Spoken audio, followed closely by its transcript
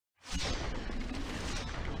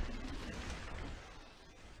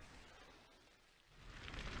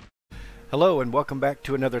Hello and welcome back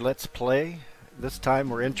to another Let's Play. This time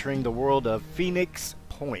we're entering the world of Phoenix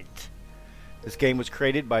Point. This game was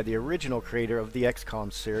created by the original creator of the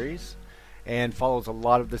XCOM series and follows a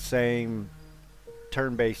lot of the same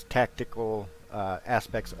turn-based tactical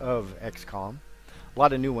aspects of XCOM. A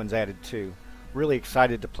lot of new ones added too. Really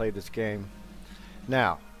excited to play this game.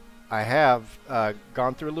 Now, I have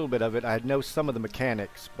gone through a little bit of it. I know some of the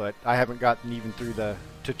mechanics, but I haven't gotten even through the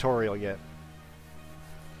tutorial yet.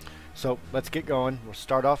 So let's get going. We'll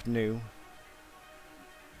start off new.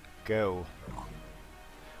 Go.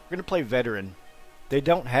 We're going to play veteran. They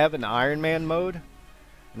don't have an Iron Man mode,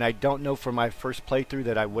 and I don't know for my first playthrough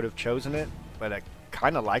that I would have chosen it, but I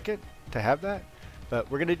kind of like it to have that. But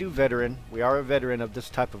we're going to do veteran. We are a veteran of this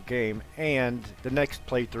type of game, and the next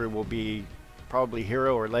playthrough will be probably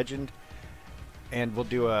hero or legend, and we'll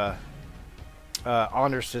do a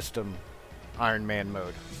honor system Iron Man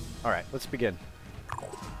mode. All right, let's begin.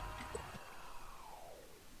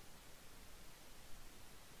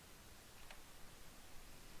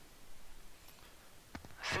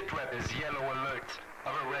 Sitrep is yellow alert.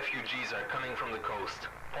 Other refugees are coming from the coast.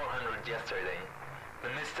 400 yesterday. The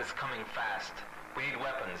mist is coming fast. We need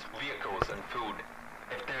weapons, vehicles, and food.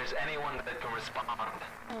 If there's anyone that can respond.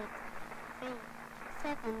 8, 3,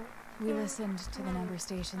 7. We listened to the number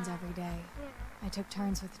stations every day. I took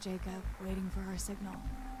turns with Jacob, waiting for our signal.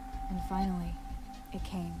 And finally, it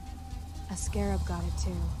came. A scarab got it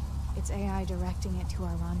too. Its AI directing it to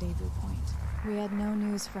our rendezvous point. We had no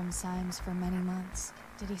news from Symes for many months.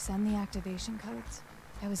 Did he send the activation codes?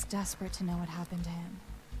 I was desperate to know what happened to him.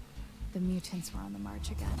 The mutants were on the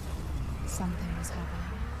march again. Something was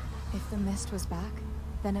happening. If the mist was back,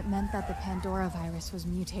 then it meant that the Pandora virus was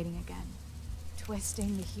mutating again,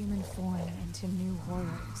 twisting the human form into new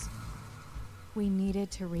horrors. We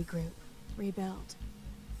needed to regroup, rebuild.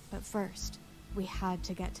 But first, we had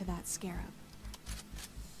to get to that scarab.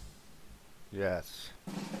 Yes.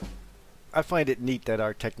 I find it neat that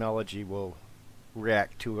our technology will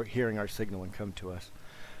react to hearing our signal and come to us.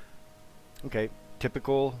 Okay,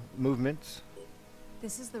 typical movements.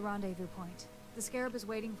 This is the rendezvous point. The scarab is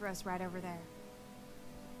waiting for us right over there.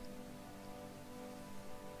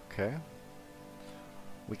 Okay.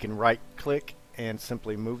 We can right click and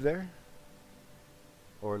simply move there,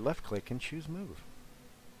 or left click and choose move.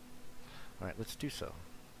 Alright, let's do so.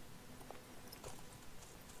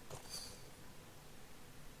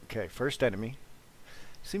 Okay, first enemy.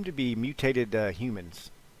 Seem to be mutated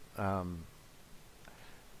humans.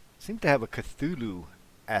 Seem to have a Cthulhu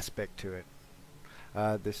aspect to it.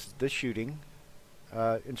 This shooting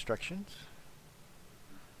instructions.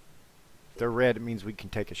 If they're red, it means we can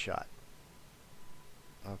take a shot.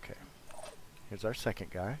 Okay. Here's our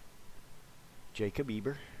second guy, Jacob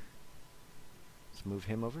Eber. Let's move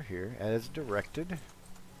him over here as directed.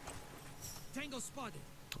 Tango spotted.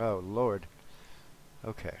 Oh Lord.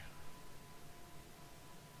 Okay.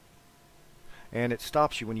 And it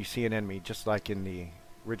stops you when you see an enemy, just like in the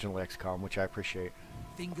original XCOM, which I appreciate.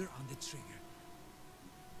 Finger on the trigger.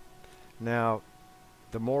 Now,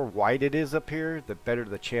 the more white it is up here, the better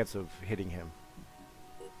the chance of hitting him.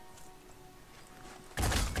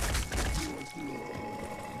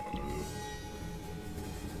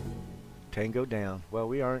 Tango down. Well,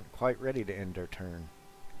 we aren't quite ready to end our turn.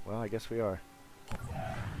 Well, I guess we are.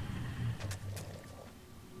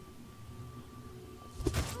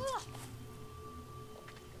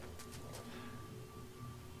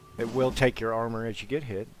 It will take your armor as you get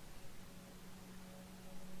hit.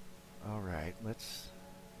 Alright, let's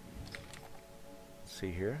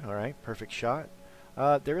see here. Alright, perfect shot.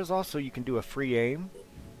 There is also, you can do a free aim.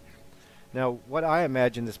 Now, what I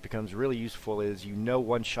imagine this becomes really useful is, you know,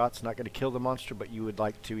 one shot's not going to kill the monster, but you would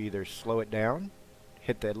like to either slow it down,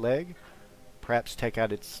 hit that leg, perhaps take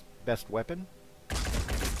out its best weapon.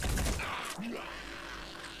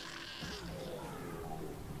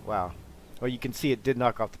 Wow. Well, you can see it did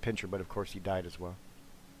knock off the pincher, but of course he died as well.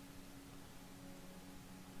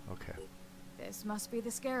 Okay. This must be the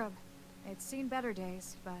scarab. It's seen better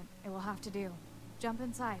days, but it will have to do. Jump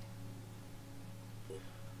inside.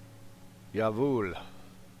 Jawohl.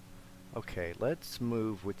 Okay, let's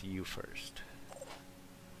move with you first.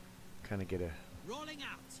 Kind of get a... Rolling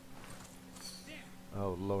out. There.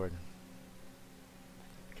 Oh, Lord.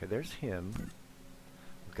 Okay, there's him.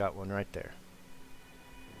 We've got one right there.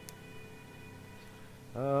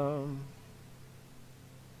 He's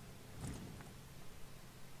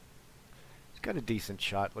got a decent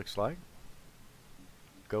shot, looks like.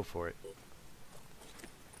 Go for it.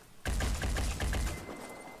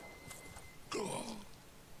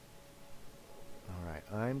 Alright,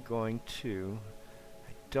 I'm going to...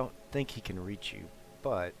 I don't think he can reach you,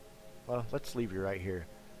 but Well, let's leave you right here.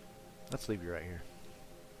 Let's leave you right here.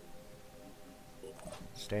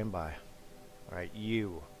 Stand by. Alright,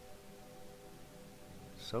 you.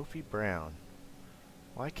 Sophie Brown.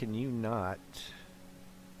 Why can you not...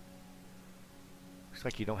 Looks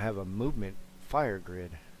like you don't have a movement fire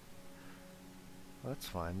grid. Well, that's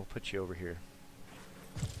fine. We'll put you over here.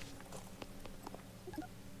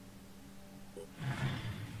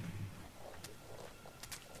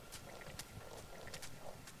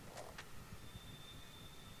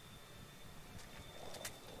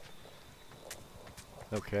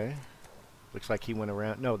 Okay. Looks like he went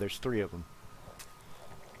around. No, there's 3 of them.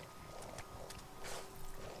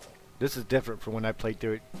 This is different from when I played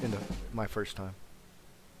through it in my first time.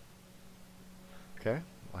 Okay.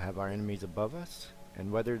 We'll have our enemies above us.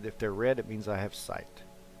 And whether if they're red, it means I have sight.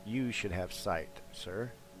 You should have sight,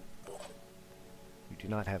 sir. You do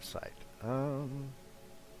not have sight.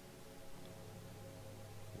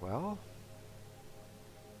 Well.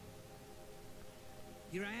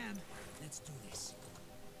 Here I am. Let's do this.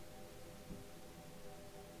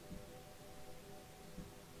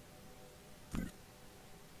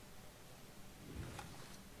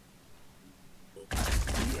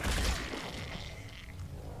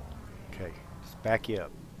 Okay, just back you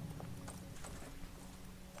up.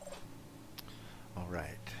 All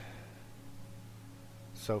right.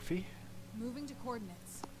 Sophie? Moving to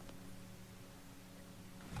coordinates.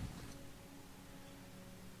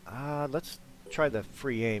 Let's try the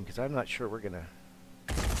free aim, because I'm not sure we're gonna...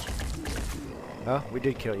 Oh, we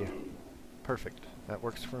did kill you. Perfect. That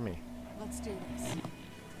works for me. Let's do this.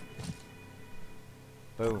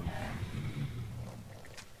 Boom.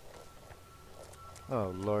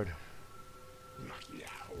 Oh, Lord.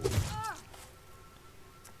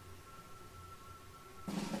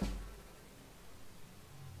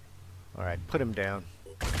 Alright, put him down.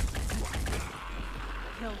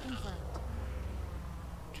 Kill confirmed.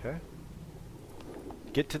 Okay.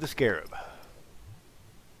 Get to the scarab.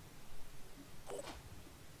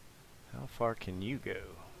 How far can you go?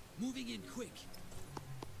 Moving in quick.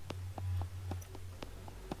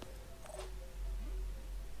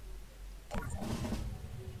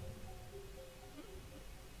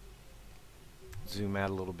 Zoom out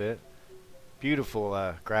a little bit. Beautiful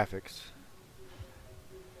graphics.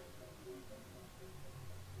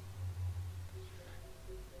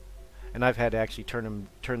 And I've had to actually turn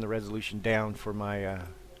the resolution down for my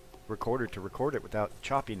recorder to record it without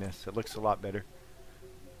choppiness. It looks a lot better.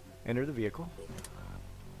 Enter the vehicle.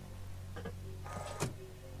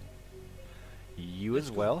 You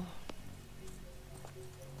as well.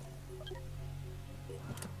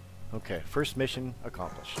 Okay, first mission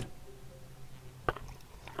accomplished.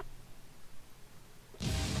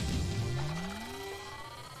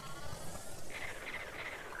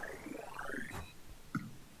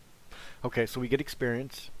 Okay, so we get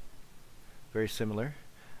experience. Very similar.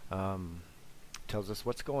 Tells us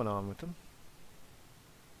what's going on with them.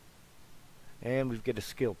 And we get a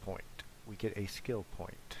skill point. We get a skill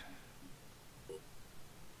point.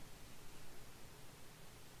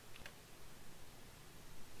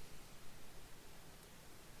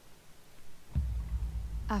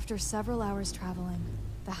 After several hours traveling,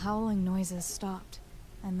 the howling noises stopped,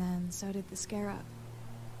 and then so did the scarab.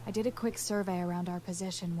 I did a quick survey around our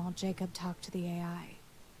position while Jacob talked to the AI.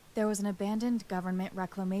 There was an abandoned government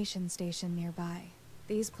reclamation station nearby.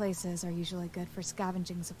 These places are usually good for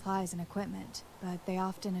scavenging supplies and equipment, but they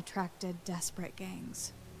often attracted desperate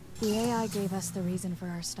gangs. The AI gave us the reason for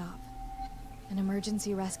our stop. An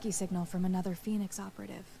emergency rescue signal from another Phoenix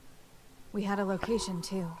operative. We had a location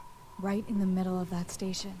too, right in the middle of that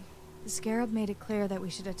station. The scarab made it clear that we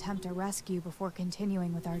should attempt a rescue before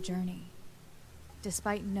continuing with our journey.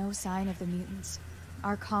 Despite no sign of the mutants,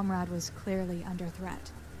 our comrade was clearly under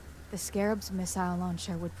threat. The scarab's missile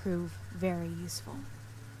launcher would prove very useful.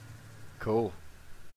 Cool.